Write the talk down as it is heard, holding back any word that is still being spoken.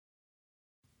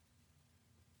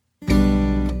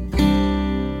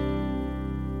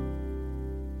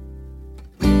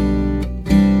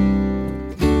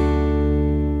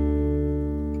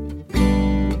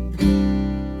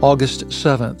August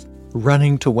 7th,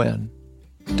 running to win.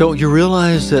 Don't you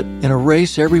realize that in a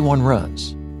race everyone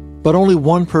runs, but only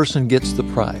one person gets the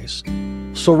prize?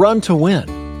 So run to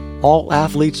win. All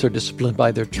athletes are disciplined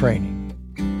by their training.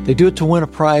 They do it to win a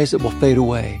prize that will fade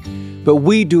away, but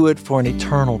we do it for an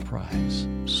eternal prize.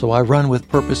 So I run with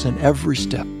purpose in every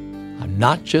step. I'm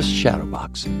not just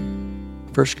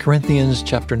shadowboxing. 1 Corinthians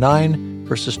chapter 9,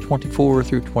 verses 24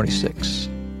 through 26.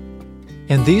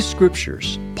 In these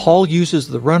scriptures, Paul uses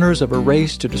the runners of a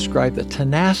race to describe the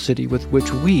tenacity with which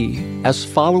we, as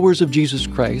followers of Jesus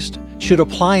Christ, should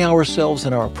apply ourselves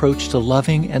in our approach to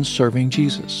loving and serving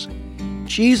Jesus.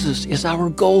 Jesus is our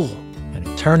goal, and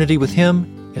eternity with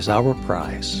Him is our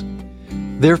prize.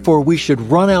 Therefore, we should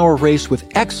run our race with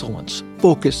excellence,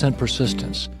 focus, and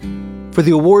persistence. For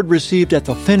the award received at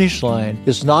the finish line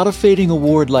is not a fading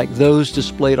award like those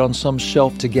displayed on some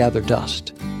shelf to gather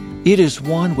dust. It is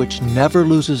one which never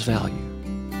loses value,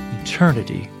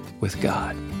 eternity with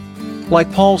God.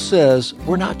 Like Paul says,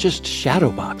 we're not just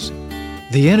shadowboxing.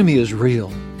 The enemy is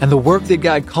real, and the work that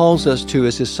God calls us to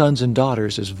as His sons and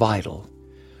daughters is vital.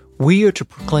 We are to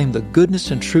proclaim the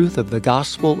goodness and truth of the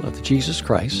gospel of Jesus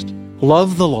Christ,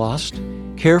 love the lost,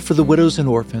 care for the widows and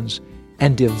orphans,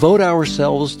 and devote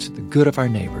ourselves to the good of our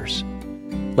neighbors.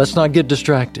 Let's not get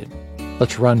distracted.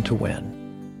 Let's run to win.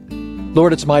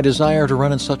 Lord, it's my desire to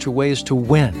run in such a way as to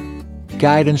win.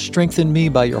 Guide and strengthen me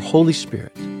by your Holy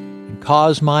Spirit, and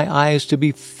cause my eyes to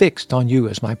be fixed on you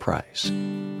as my prize.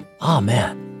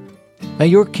 Amen. May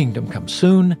your kingdom come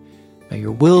soon. May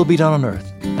your will be done on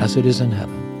earth as it is in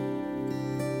heaven.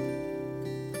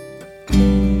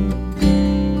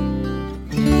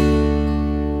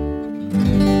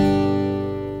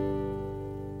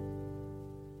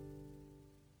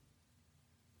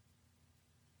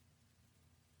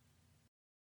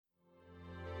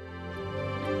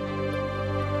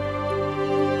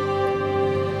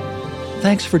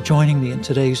 Thanks for joining me in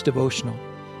today's devotional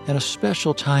and a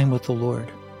special time with the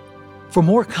Lord. For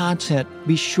more content,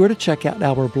 be sure to check out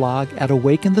our blog at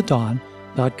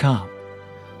awakenthedawn.com.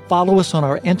 Follow us on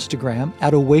our Instagram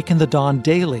at Awaken the Dawn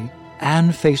Daily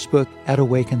and Facebook at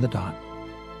Awaken the Dawn.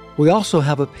 We also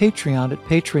have a Patreon at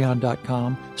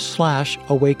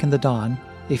patreon.com/awakenthedawn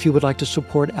if you would like to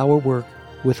support our work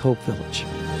with Hope Village.